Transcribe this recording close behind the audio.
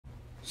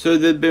So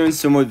they're doing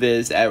some of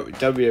this at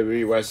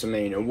WWE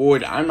WrestleMania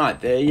World. I'm not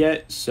there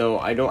yet, so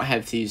I don't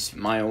have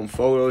my own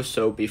photos.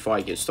 So before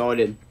I get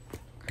started,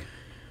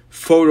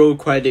 photo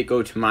credit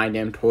go to My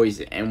Damn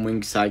Toys and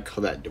Ringside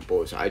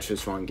Collectibles. I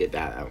just want to get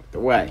that out of the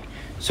way.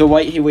 So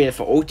right here we have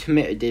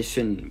Ultimate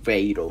Edition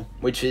Vader,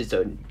 which is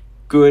a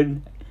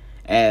good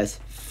ass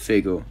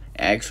figure.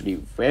 Actually,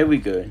 very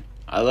good.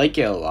 I like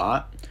it a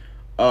lot.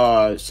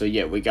 So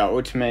yeah, we got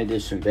Ultimate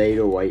Edition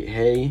Vader right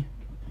here.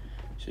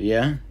 So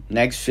yeah,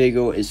 next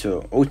figure is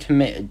the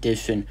Ultimate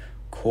Edition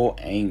Kurt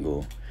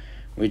Angle,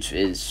 which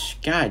is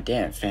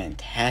goddamn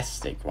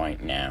fantastic right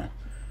now.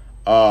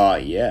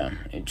 Yeah,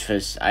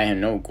 I have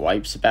no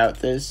gripes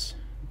about this.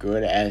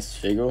 Good ass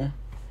figure.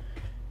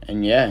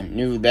 And yeah,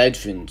 new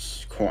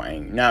Legends Kurt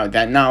Angle. Now,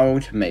 that not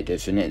Ultimate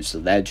Edition, it's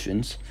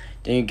Legends.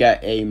 Then you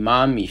got a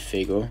mommy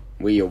figure,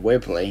 Rhea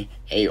Ripley,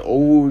 a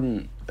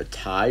old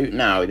attire.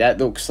 Now, that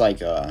looks like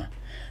the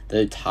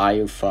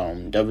attire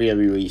from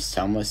WWE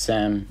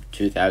SummerSlam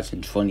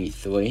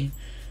 2023.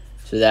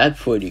 So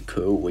that's pretty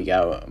cool. We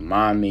got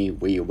mommy,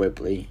 Rhea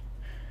Ripley.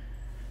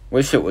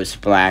 Wish it was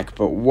black,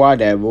 but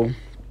whatever.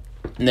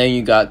 And then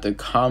you got the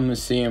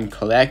Coliseum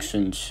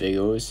Collection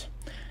figures.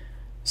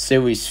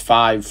 Series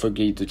 5 for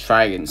the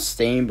Dragon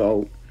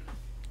Steamboat.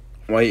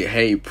 Right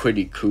here,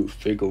 pretty cool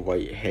figure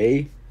right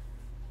here.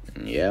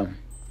 Yeah.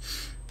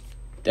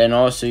 Then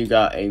also you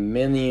got a $1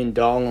 Million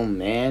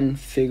Man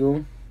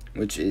figure,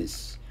 which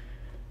is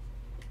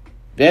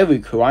very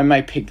cool. I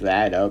might pick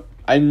that up.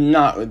 I'm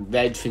not a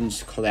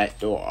Legends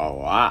collector a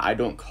lot. I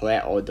don't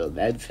collect all the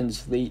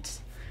Legends leaks.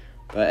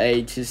 But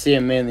hey, to see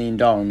 $1 Million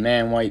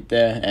Man right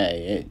there,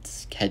 hey,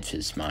 it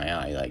catches my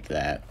eye like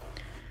that.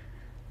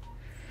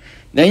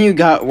 Then you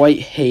got right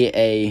here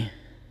a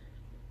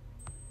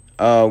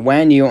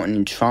Randy Orton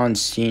and John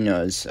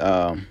Cena's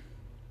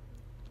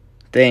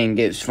thing.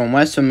 It's from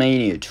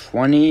WrestleMania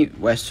 20,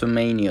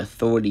 WrestleMania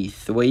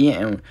 33,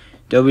 and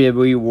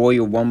WWE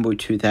Royal Rumble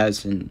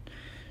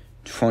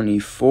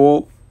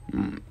 2024.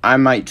 I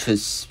might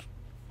just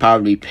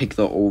probably pick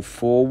the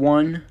 04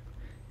 one.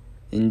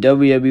 In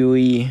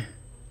WWE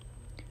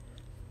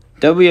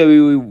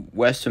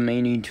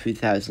WrestleMania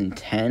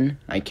 2010,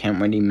 I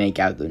can't really make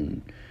out the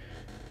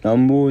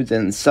numbers,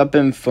 and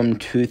something from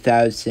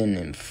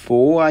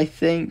 2004, I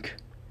think.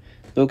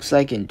 Looks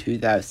like in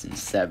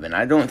 2007.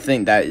 I don't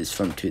think that is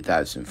from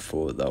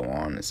 2004, though,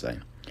 honestly.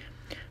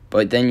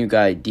 But then you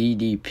got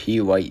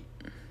DDP right.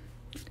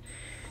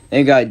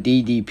 They got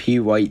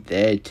DDP right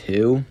there,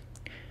 too.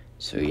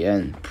 So,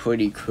 yeah,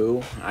 pretty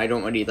cool. I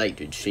don't really like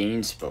the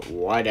chains, but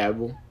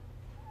whatever.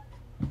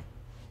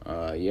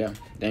 Yeah.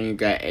 Then you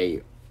got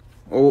a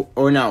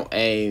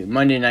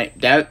Monday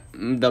Night,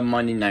 the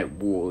Monday Night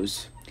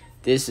Wars.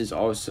 This is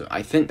also,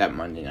 I think that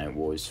Monday Night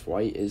Wars,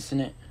 right, isn't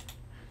it?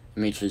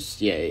 Let me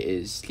just, yeah, it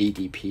is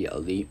DDP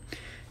Elite.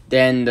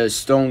 Then the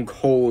Stone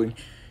Cold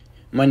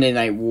Monday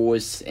Night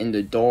Wars in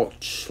the dark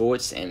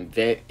shorts and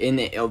in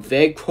a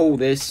very cool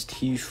this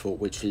t-shirt,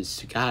 which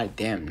is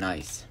goddamn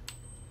nice.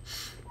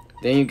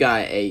 Then you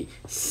got a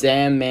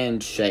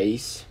Sandman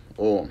chase,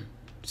 or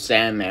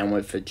Sandman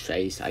with a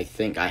chase. I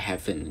think I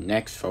have in the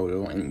next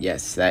photo, and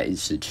yes, that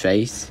is the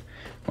chase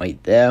right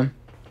there.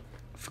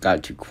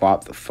 Forgot to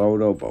crop the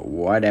photo, but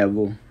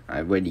whatever. I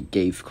already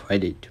gave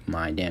credit to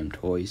My Damn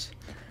Toys.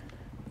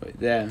 Right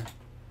there.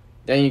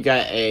 Then you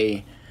got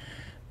a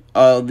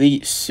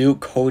Elite Suit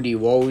Cody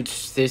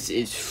Rhodes. This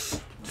is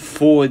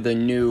for the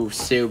new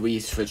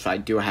series, which I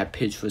do have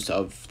pictures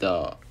of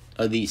the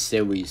Elite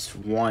Series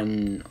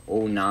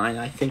 109,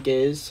 I think it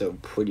is. So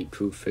pretty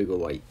cool figure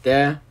right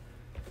there.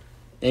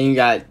 Then you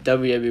got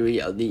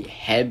WWE Elite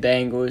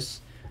Headbangers.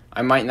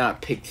 I might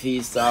not pick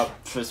these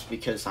up just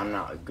because I'm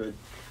not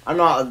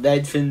a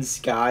Legends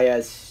guy,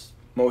 as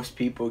most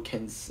people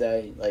can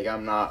say. Like,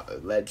 I'm not a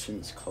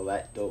Legends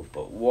collector,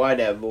 but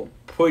whatever.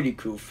 Pretty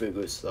cool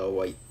figures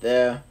though right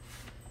there.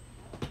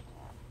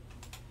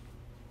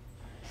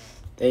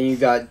 Then you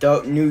got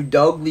new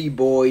Dudley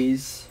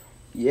Boys.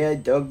 Yeah,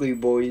 Dudley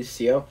Boys,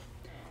 yep.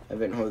 I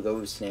haven't heard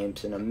those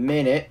names in a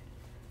minute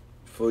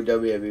for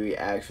WWE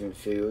action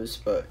figures,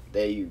 but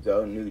there you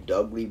go. New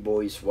Dudley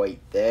Boys right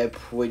there.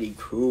 Pretty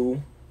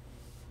cool.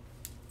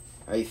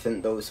 I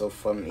think those are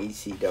from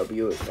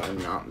ECW, if I'm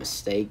not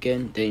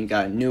mistaken. Then you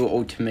got a new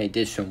Ultimate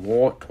Edition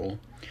Walter,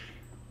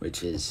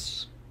 which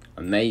is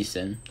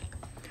amazing.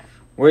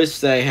 Wish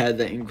they had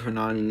the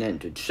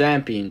Intercontinental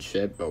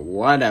Championship, but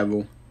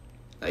whatever.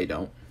 They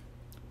don't.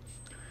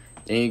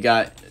 Then you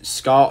got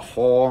Scott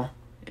Hall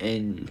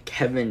and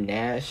Kevin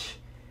Nash.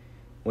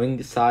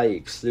 Ringside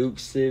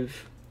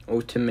exclusive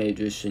Ultimate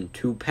Edition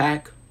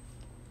 2-pack.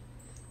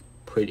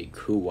 Pretty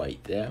cool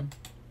right there.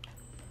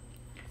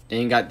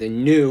 Then you got the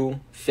new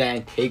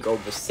Fan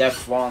Takeover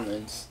Seth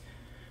Rollins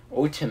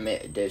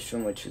Ultimate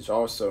Edition, which is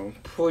also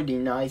pretty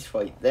nice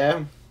right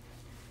there.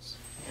 So,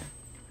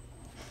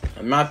 yeah.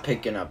 I'm not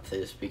picking up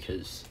this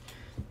because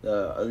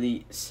the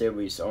Elite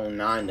Series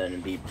 09 gonna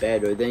be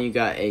better. Then you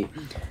got a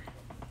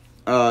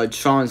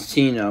John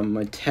Cena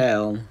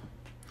Mattel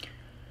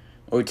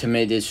Ultimate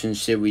Edition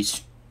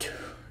Series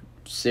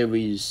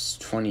Series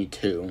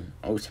 22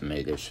 Ultimate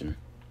Edition.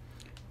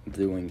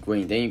 Blue and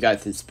green. Then you got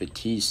this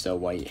Batista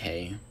white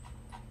hair,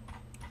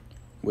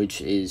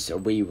 which is a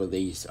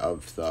re-release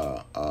of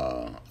the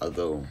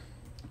other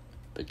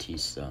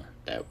Batista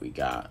that we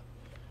got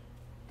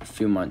a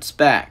few months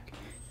back.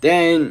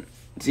 Then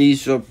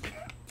these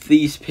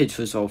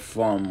pictures are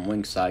from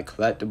Ringside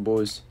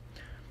Collectibles.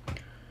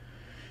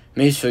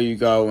 Make sure you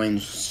go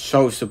and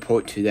show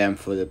support to them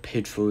for the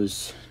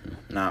pictures,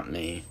 not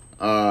me.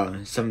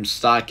 Some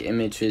stock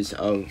images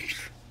of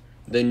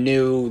the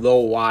new low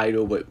wide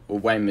with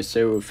Rey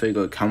Mysterio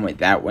figure. Come with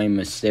that Rey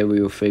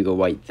Mysterio figure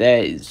right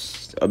there.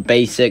 Is a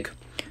basic,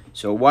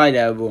 so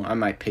whatever. I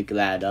might pick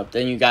that up.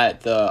 Then you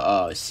got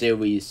the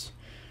series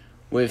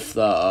with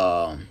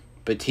the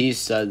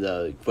Batista,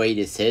 the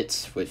greatest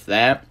hits with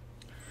that.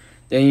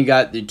 Then you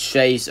got the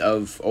chase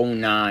of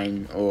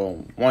 09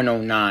 or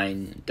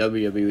 109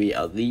 WWE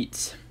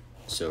Elites.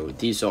 So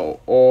these are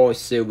all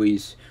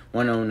series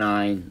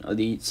 109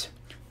 Elites.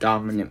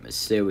 Dominant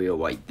Mysterio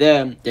right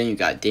there. Then you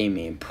got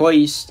Damian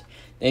Priest.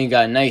 Then you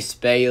got a nice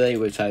Bayley,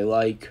 which I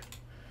like.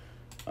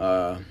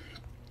 Then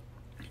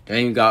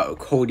you got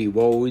Cody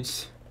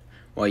Rhodes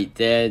right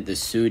there, the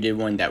suited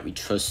one that we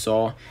just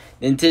saw.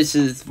 And this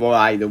is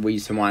why the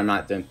reason why I'm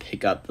not going to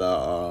pick up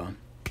the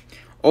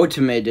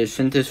Ultimate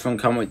Edition. This one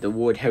comes with the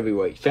World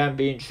Heavyweight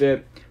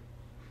Championship,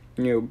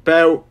 new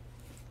belt.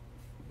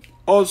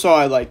 Also,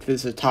 I like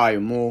this attire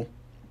more.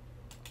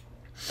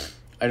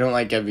 I don't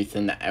like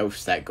everything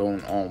else that's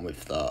going on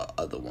with the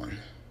other one.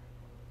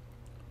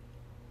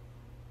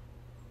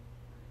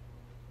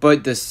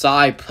 But the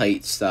side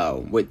plates,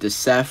 though, with the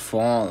Seth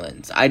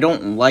Rollins, I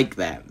don't like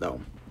that,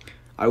 though.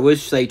 I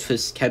wish they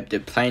just kept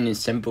it plain and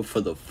simple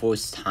for the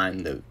first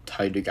time the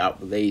title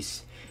got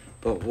released.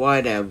 But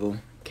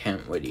whatever.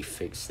 Can't really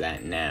fix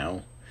that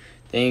now.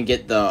 Then you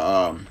get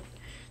the,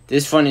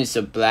 this one is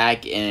a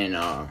black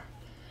and,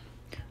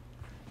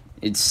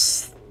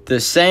 it's the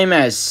same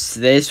as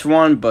this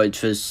one, but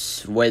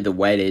just where the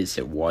red is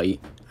it white.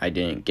 I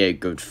didn't get a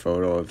good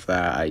photo of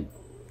that.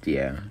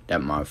 Yeah,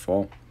 that's my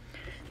fault.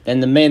 Then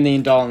the $1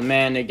 Million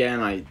Man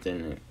again. I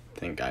didn't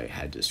think I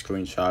had the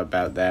screenshot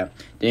about that.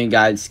 Then you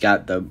guys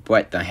got the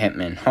Bret the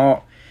Hitman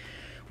Hart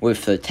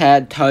with the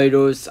tag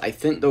titles. I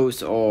think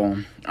those are,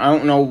 I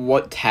don't know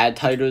what tag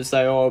titles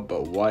they are,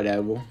 but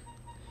whatever.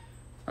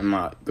 I'm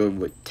not good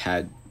with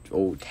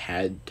old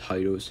tag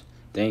titles.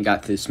 Then you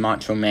got this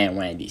Macho Man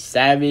Randy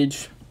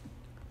Savage.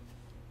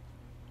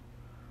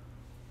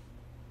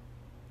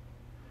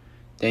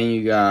 Then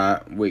you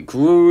got Rick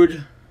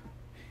Rude,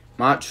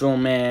 Macho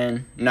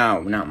Man,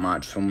 no, not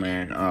Macho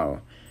Man,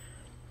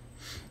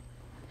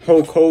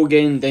 Hulk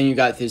Hogan. Then you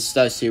got this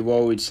Dusty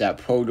Rhodes, that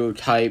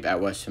prototype at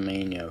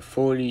WrestleMania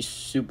 40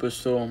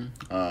 Superstorm.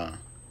 I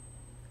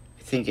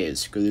think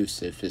it's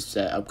exclusive. It's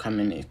that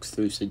upcoming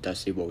exclusive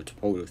Dusty Rhodes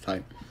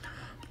prototype.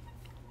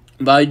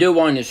 But I do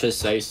want to just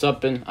say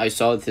something. I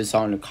saw this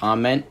on a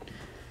comment.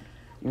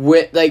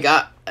 With, like,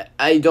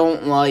 I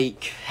don't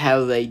like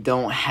how they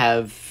don't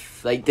have,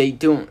 like, they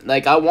don't,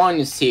 like, I want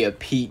to see a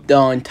Pete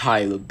Dunne,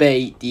 Tyler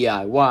Bate,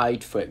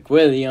 DIY, Fred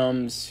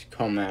Williams,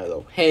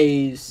 Carmelo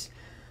Hayes,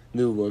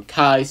 Lou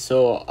Kaiser,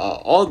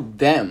 all of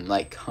them,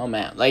 like, come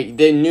out. Like,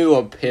 the new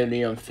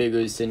Imperium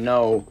figures, they're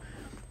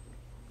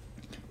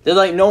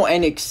like no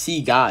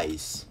NXT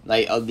guys,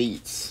 like,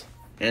 elites.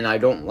 And I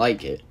don't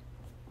like it.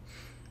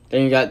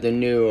 Then you got the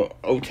new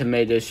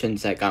Ultimate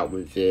Editions that got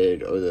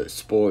revealed, or the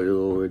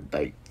spoiler,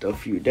 like, a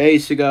few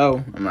days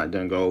ago. I'm not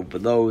gonna go over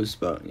those,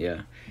 but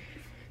yeah.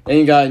 Then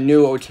you got a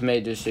new Ultimate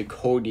Edition,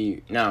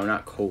 Cody, no,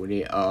 not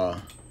Cody,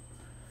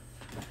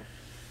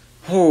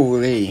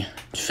 holy,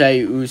 Jey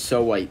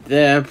Uso right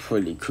there,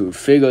 pretty cool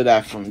figure,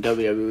 that from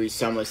WWE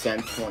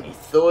SummerSlam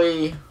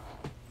 23.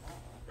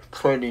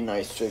 Pretty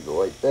nice figure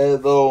right there,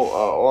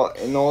 though,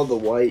 in all the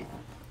white.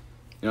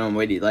 You don't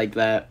really like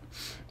that.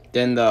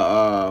 Then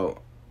the,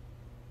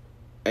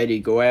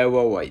 Eddie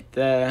Guerrero right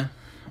there.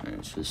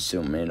 Let's just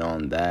zoom in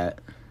on that.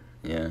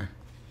 Yeah.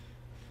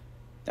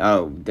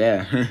 Oh,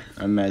 there.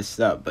 I messed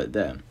up, but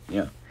there.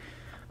 Yeah.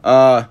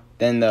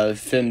 Then the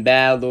Finn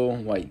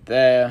Balor right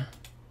there.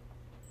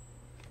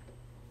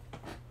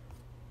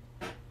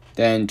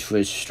 Then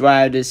Trish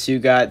Stratus you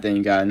got. Then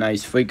you got a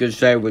nice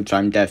Ricochet, which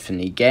I'm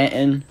definitely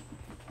getting.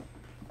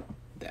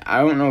 I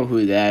don't know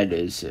who that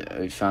is,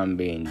 if I'm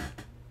being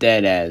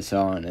dead-ass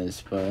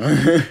honest,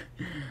 but...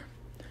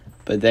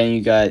 But then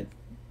you got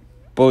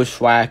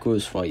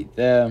Bushwhackers right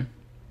there.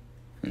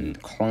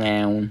 And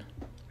Clown.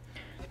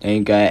 Then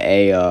you got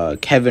a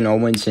Kevin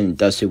Owens and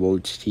Dusty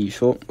Rhodes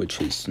t-shirt,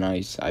 which is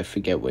nice. I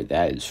forget where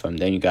that is from.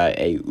 Then you got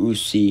a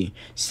Uzi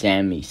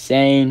Sami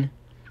Zayn.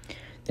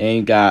 Then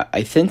you got,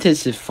 I think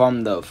this is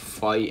from the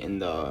fight in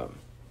the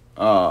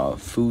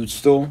food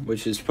store,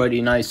 which is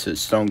pretty nice. So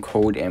Stone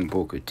Cold and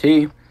Booker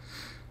T.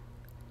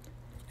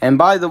 And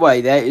by the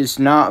way, that is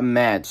not a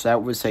match.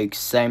 That was a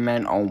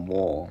segment on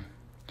Raw.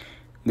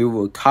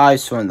 Lou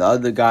Kaiser and the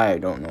other guy, I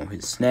don't know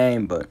his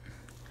name, but...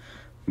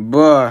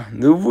 Bruh,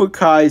 Lou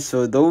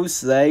Kaiser,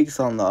 those legs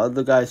on the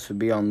other guy should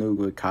be on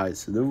Lou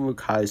Kaiser. Lou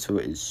Kaiser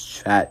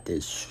is fat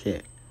as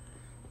shit.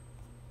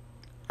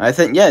 I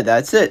think, yeah,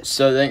 that's it.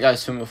 So thank you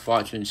guys so much for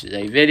watching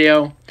today's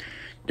video.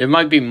 There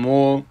might be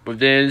more with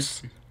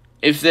this.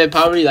 If they're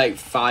probably like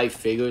 5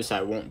 figures,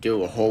 I won't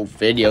do a whole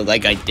video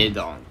like I did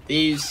on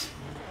these.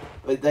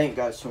 But thank you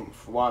guys so much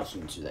for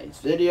watching today's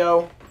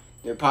video.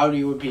 There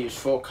probably would be a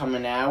short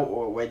coming out,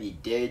 or already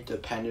did,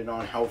 depending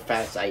on how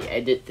fast I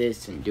edit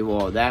this and do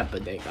all that.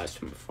 But thank you guys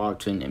so much for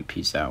watching, and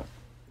peace out.